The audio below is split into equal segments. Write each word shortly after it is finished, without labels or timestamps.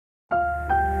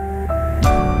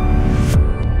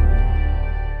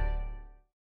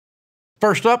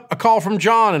First up, a call from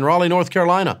John in Raleigh, North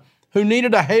Carolina, who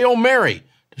needed a Hail Mary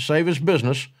to save his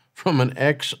business from an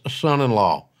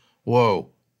ex-son-in-law. Whoa,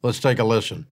 let's take a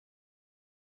listen.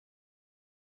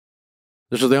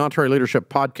 This is the EntreLeadership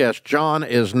Podcast. John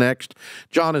is next.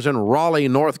 John is in Raleigh,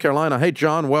 North Carolina. Hey,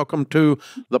 John, welcome to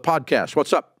the podcast.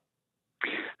 What's up?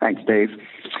 Thanks, Dave.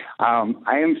 I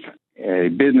am a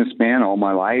businessman all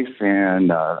my life,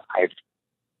 and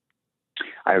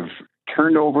I've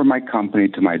turned over my company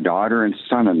to my daughter and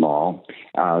son-in-law,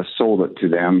 sold it to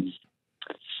them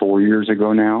 4 years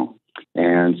ago now,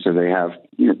 and so they have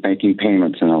making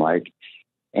payments and the like.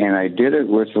 And I did it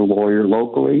with a lawyer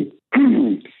locally,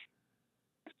 and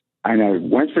I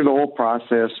went through the whole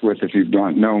process with, if you've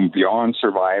known Beyond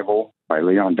Survival by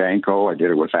Leon Danko. I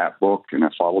did it with that book, and I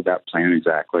followed that plan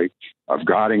exactly. Of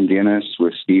God and Guinness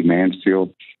with Steve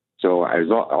Mansfield. So I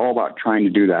was all about trying to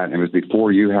do that, and it was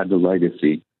before you had the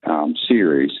Legacy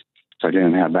series, so I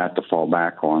didn't have that to fall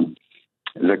back on.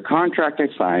 The contract I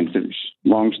signed,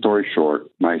 long story short,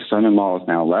 my son-in-law has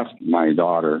now left my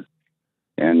daughter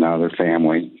and their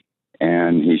family,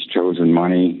 and he's chosen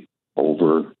money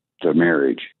over the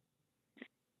marriage.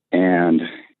 And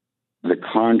the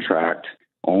contract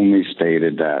only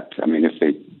stated that, if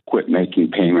they quit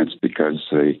making payments because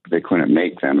they couldn't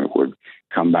make them, it would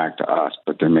come back to us,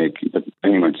 but the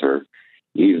payments are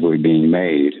easily being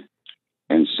made.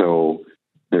 And so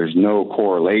there's no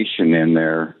correlation in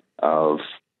there of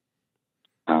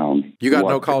you got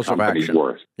no cause of action.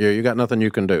 Worth. Yeah, you got nothing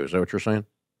you can do. Is that what you're saying?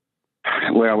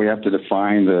 Well, we have to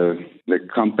define the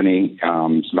company's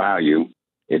value.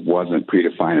 It wasn't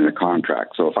predefined in the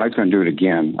contract. So if I was going to do it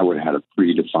again, I would have had it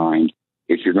predefined.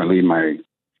 If you're going to leave my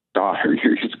daughter,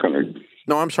 you're just going to...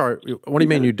 No, I'm sorry. What do you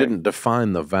mean you didn't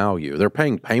define the value? They're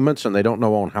paying payments and they don't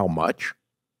know on how much?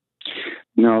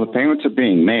 No, the payments are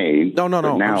being made. No.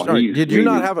 I'm sorry. Did you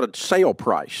not have a sale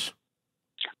price?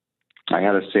 I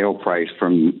had a sale price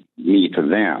from me to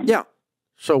them. Yeah.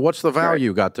 So what's the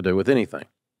value got to do with anything?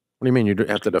 What do you mean you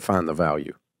have to define the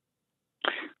value?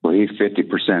 Well, he's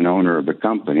 50% owner of the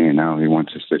company, and now he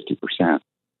wants his 50%.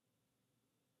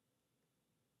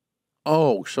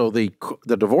 Oh, so the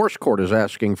divorce court is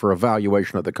asking for a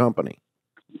valuation of the company.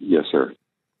 Yes, sir.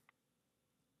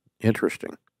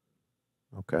 Interesting.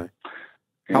 Okay.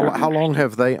 How long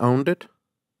have they owned it?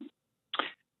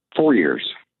 4 years,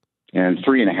 and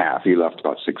 3.5. He left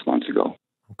about 6 months ago.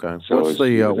 Okay. So what's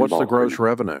the gross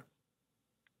revenue?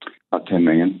 About $10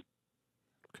 million.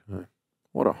 Okay.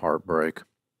 What a heartbreak.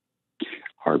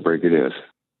 Heartbreak it is.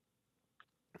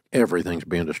 Everything's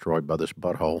being destroyed by this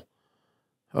butthole.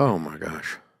 Oh my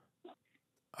gosh.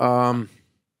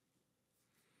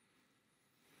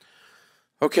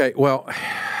 Okay, well,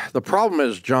 the problem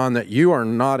is, John, that you are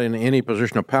not in any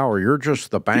position of power. You're just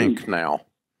the bank now.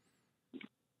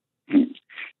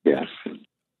 Yes.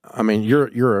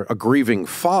 You're a grieving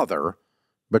father,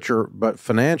 but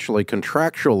financially,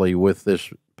 contractually with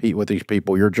these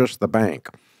people, you're just the bank.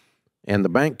 And the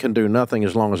bank can do nothing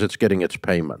as long as it's getting its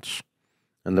payments.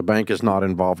 And the bank is not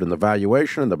involved in the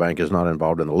valuation. The bank is not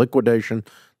involved in the liquidation.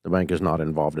 The bank is not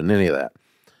involved in any of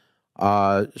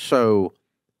that. So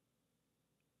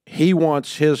he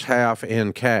wants his half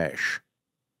in cash.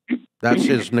 That's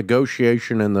his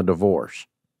negotiation in the divorce.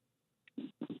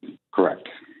 Correct.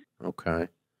 Okay.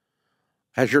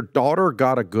 Has your daughter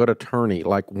got a good attorney,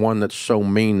 like one that's so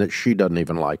mean that she doesn't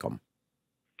even like him?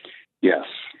 Yes.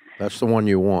 That's the one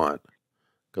you want,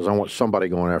 because I want somebody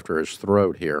going after his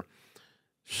throat here.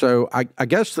 So I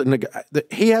guess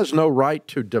he has no right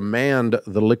to demand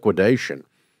the liquidation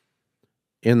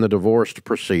in the divorced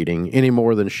proceeding any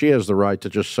more than she has the right to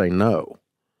just say no.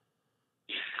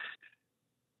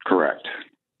 Correct.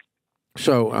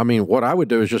 So, what I would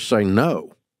do is just say,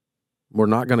 no, we're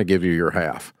not going to give you your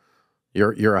half.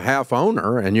 You're a half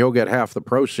owner, and you'll get half the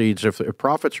proceeds if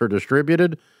profits are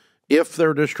distributed. If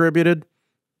they're distributed,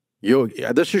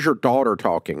 this is your daughter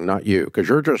talking, not you, because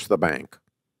you're just the bank.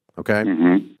 Okay?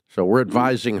 Mm-hmm. So we're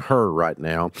advising her right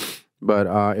now.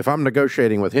 But if I'm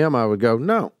negotiating with him, I would go,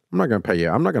 no, I'm not going to pay you.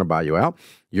 I'm not going to buy you out.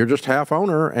 You're just half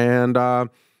owner, and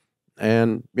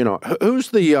who's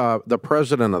the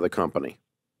president of the company?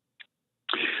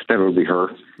 That would be her.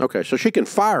 Okay, so she can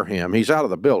fire him. He's out of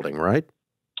the building, right?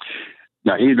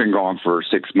 No, he's been gone for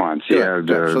 6 months. Yeah,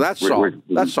 so that's solved.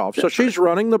 That's solved. So she's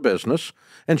running the business,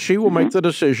 and she will make the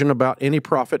decision about any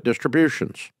profit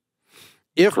distributions.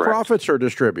 If profits are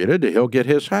distributed, he'll get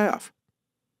his half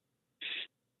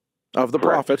of the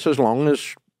profits as long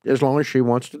as she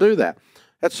wants to do that.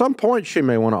 At some point, she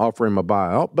may want to offer him a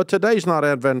buyout, but today's not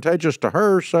advantageous to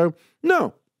her, so no,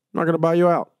 I'm not going to buy you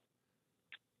out.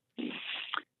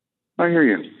 I hear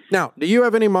you. Now, do you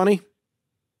have any money?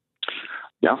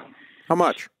 Yeah. How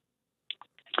much?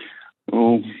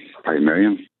 Oh, probably $1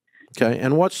 million. Okay.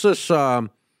 And what's this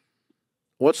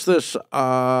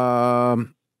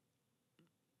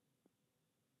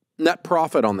net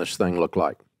profit on this thing look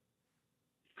like?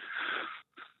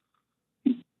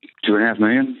 $2.5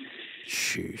 million.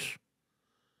 Jeez.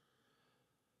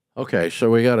 Okay, so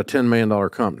we got a $10 million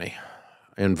company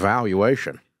in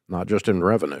valuation, not just in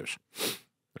revenues.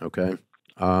 Okay,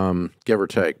 give or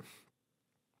take.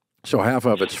 So half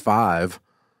of it's 5.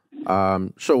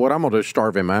 So what I'm going to do is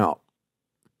starve him out.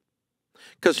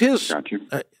 Because his,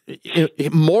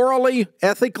 morally,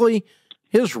 ethically,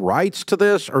 his rights to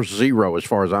this are 0 as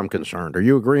far as I'm concerned. Are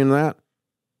you agreeing with that?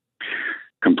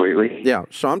 Completely. Yeah,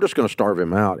 so I'm just going to starve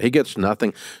him out. He gets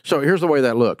nothing. So here's the way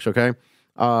that looks, okay?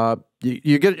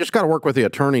 You just got to work with the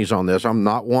attorneys on this. I'm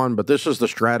not one, but this is the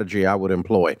strategy I would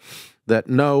employ. That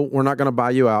no, we're not going to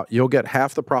buy you out. You'll get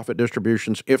half the profit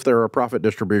distributions if there are profit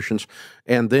distributions.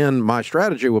 And then my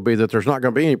strategy will be that there's not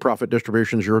going to be any profit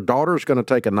distributions. Your daughter's going to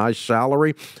take a nice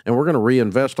salary, and we're going to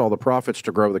reinvest all the profits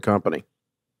to grow the company.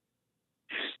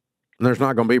 And there's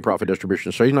not going to be profit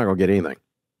distributions, so he's not going to get anything.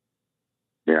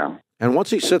 Yeah. And once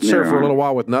he sits there for a little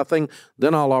while with nothing,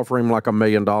 then I'll offer him like $1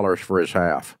 million for his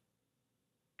half.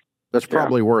 That's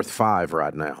probably worth 5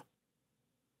 right now.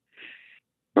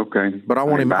 Okay. But I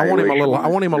want him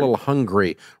a little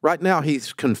hungry. Right now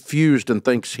he's confused and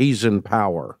thinks he's in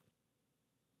power.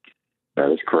 That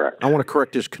is correct. I want to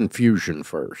correct his confusion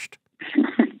first.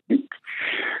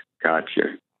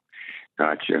 Gotcha.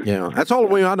 Yeah, that's all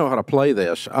the way I know how to play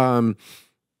this.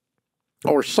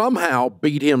 Or somehow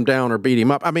beat him down or beat him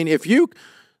up. I mean,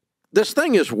 this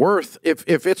thing is worth,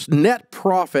 if it's net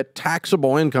profit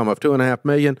taxable income of $2.5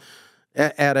 million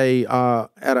at a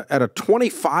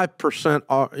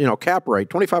 25% cap rate,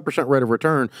 25% rate of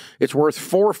return, it's worth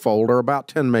 4-fold or about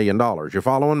 $10 million. You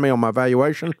following me on my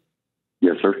valuation?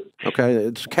 Yes, sir. Okay,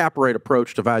 it's a cap rate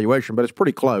approach to valuation, but it's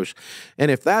pretty close.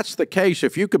 And if that's the case,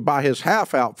 if you could buy his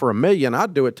half out for $1 million,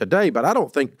 I'd do it today. But I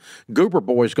don't think Goober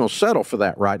Boy's going to settle for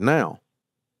that right now.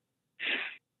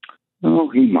 Oh,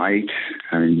 he might.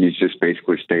 I mean, he's just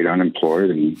basically stayed unemployed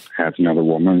and has another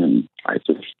woman, and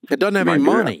it doesn't have any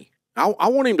money. I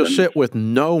want him to sit with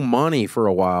no money for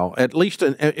a while. At least,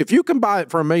 if you can buy it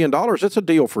for $1 million, it's a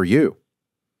deal for you.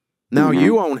 Now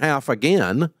you own half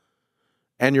again,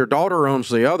 and your daughter owns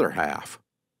the other half.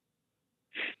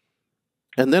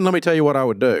 And then let me tell you what I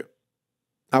would do.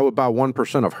 I would buy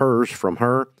 1% of hers from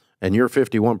her, and you're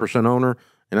 51% owner,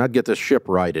 and I'd get this ship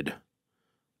righted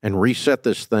and reset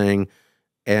this thing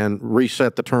and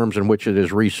reset the terms in which it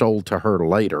is resold to her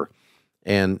later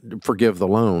and forgive the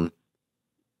loan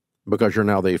because you're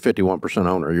now the 51%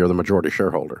 owner. You're the majority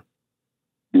shareholder.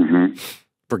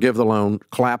 Forgive the loan,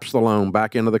 collapse the loan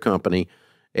back into the company,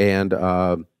 and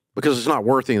because it's not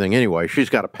worth anything anyway, she's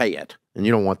got to pay it, and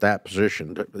you don't want that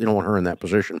position. You don't want her in that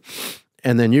position.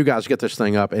 And then you guys get this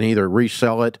thing up and either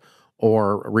resell it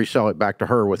or resell it back to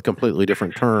her with completely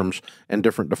different terms and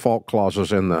different default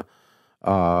clauses in the,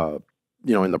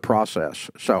 in the process.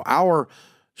 So our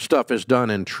stuff is done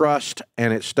in trust,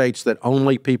 and it states that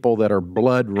only people that are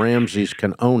blood Ramseys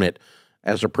can own it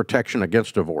as a protection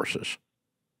against divorces.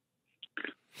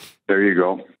 There you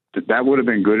go. That would have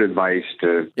been good advice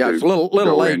to. Yeah, it's a little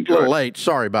late.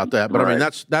 Sorry about that, but I mean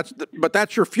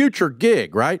that's your future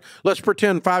gig, right? Let's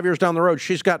pretend 5 years down the road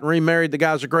she's gotten remarried. The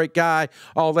guy's a great guy.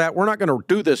 All that. We're not going to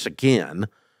do this again.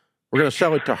 We're going to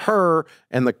sell it to her,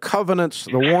 and the covenants,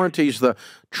 the warranties, the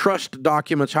trust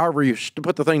documents, however you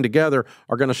put the thing together,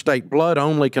 are going to state blood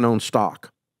only can own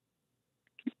stock.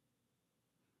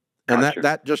 And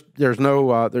that just there's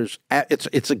no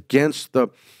it's against the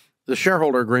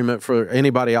shareholder agreement for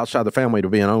anybody outside the family to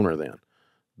be an owner then,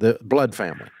 the blood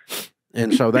family.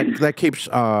 And so that keeps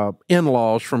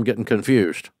in-laws from getting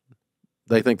confused.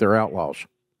 They think they're outlaws.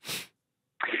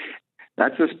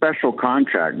 That's a special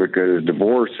contract because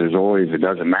divorce is always, it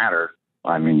doesn't matter.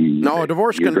 I mean, no, I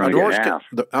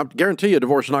guarantee you a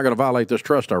divorce is not going to violate this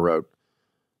trust I wrote.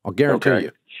 I'll guarantee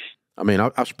you. I mean,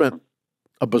 I've spent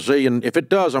a bazillion. If it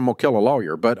does, I'm going to kill a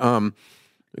lawyer, but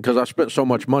because I spent so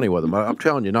much money with them. I'm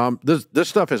telling you, now this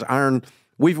stuff is iron.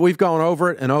 We've gone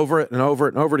over it and over it and over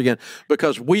it and over it again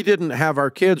because we didn't have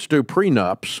our kids do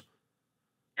prenups,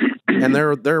 and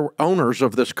they're owners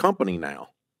of this company now.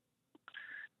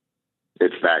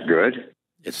 It's that good.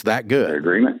 It's that good. The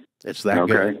agreement. It's that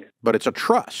good. But it's a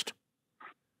trust.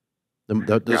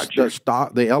 The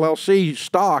stock, the LLC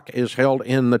stock is held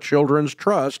in the children's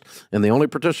trust, and the only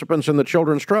participants in the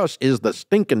children's trust is the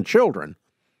stinking children,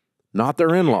 not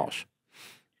their in-laws.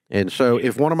 And so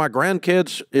if one of my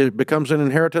grandkids becomes an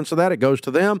inheritance of that, it goes to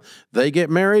them. They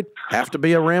get married, have to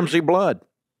be a Ramsey blood.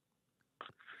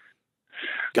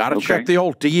 Got to check the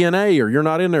old DNA or you're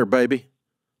not in there, baby.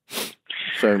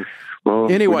 So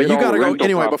anyway, you got to go.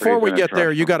 Anyway, before we get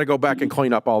there, you got to go back and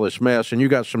clean up all this mess, and you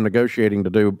got some negotiating to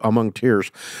do among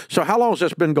tiers. So how long has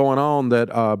this been going on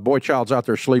that boy child's out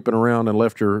there sleeping around and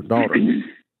left your daughter?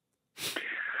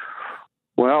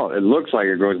 Well, it looks like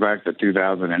it goes back to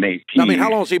 2018. I mean, how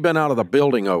long has he been out of the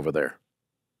building over there?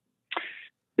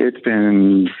 It's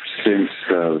been since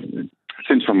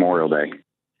Memorial Day.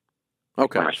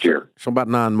 Okay. Last year. So about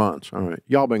 9 months. All right.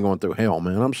 Y'all been going through hell,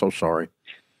 man. I'm so sorry.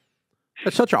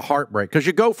 It's such a heartbreak because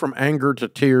you go from anger to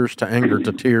tears to anger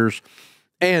to tears,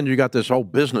 and you got this whole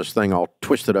business thing all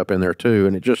twisted up in there too,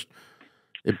 and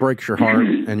it breaks your heart,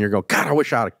 and you go, God, I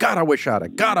wish I'd have, God, I wish I'd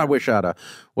have, God, I wish I'd have.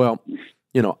 Well,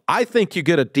 you know, I think you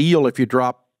get a deal if you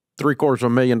drop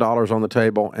 $750,000 on the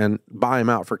table and buy him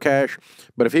out for cash.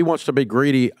 But if he wants to be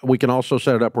greedy, we can also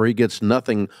set it up where he gets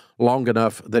nothing long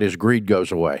enough that his greed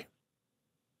goes away.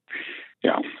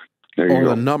 Yeah. There you or go.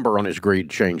 the number on his greed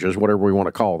changes, whatever we want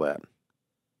to call that.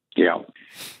 Yeah.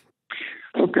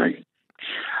 Okay.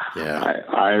 Yeah.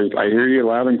 I hear you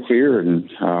loud and clear, and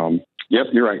yep,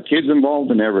 you're right. Kids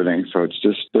involved in everything, so it's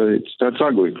just that's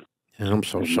ugly. Yeah, I'm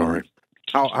so sorry.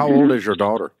 How old is your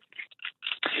daughter?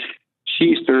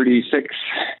 She's 36.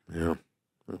 Yeah.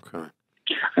 Okay.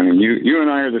 I mean, you and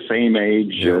I are the same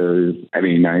age. Yeah. I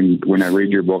mean, when I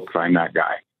read your books, I'm that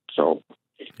guy. So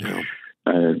yeah.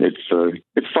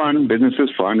 It's fun. Business is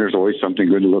fun. There's always something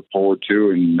good to look forward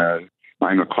to, and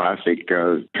I'm a classic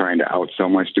trying to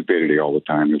outsell my stupidity all the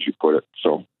time, as you put it.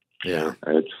 So yeah,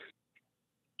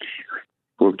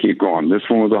 we'll keep going. This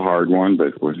one was a hard one,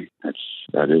 but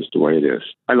that is the way it is.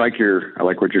 I like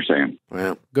what you're saying.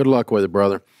 Well, good luck with it,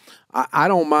 brother. I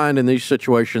don't mind in these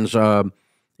situations.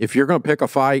 If you're going to pick a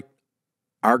fight,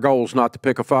 our goal is not to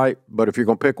pick a fight, but if you're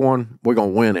going to pick one, we're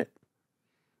going to win it.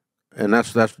 And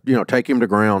that's take him to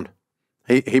ground.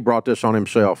 He brought this on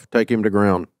himself. Take him to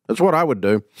ground. That's what I would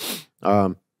do.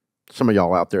 Some of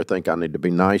y'all out there think I need to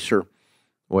be nicer.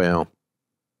 Well,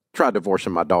 try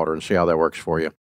divorcing my daughter and see how that works for you.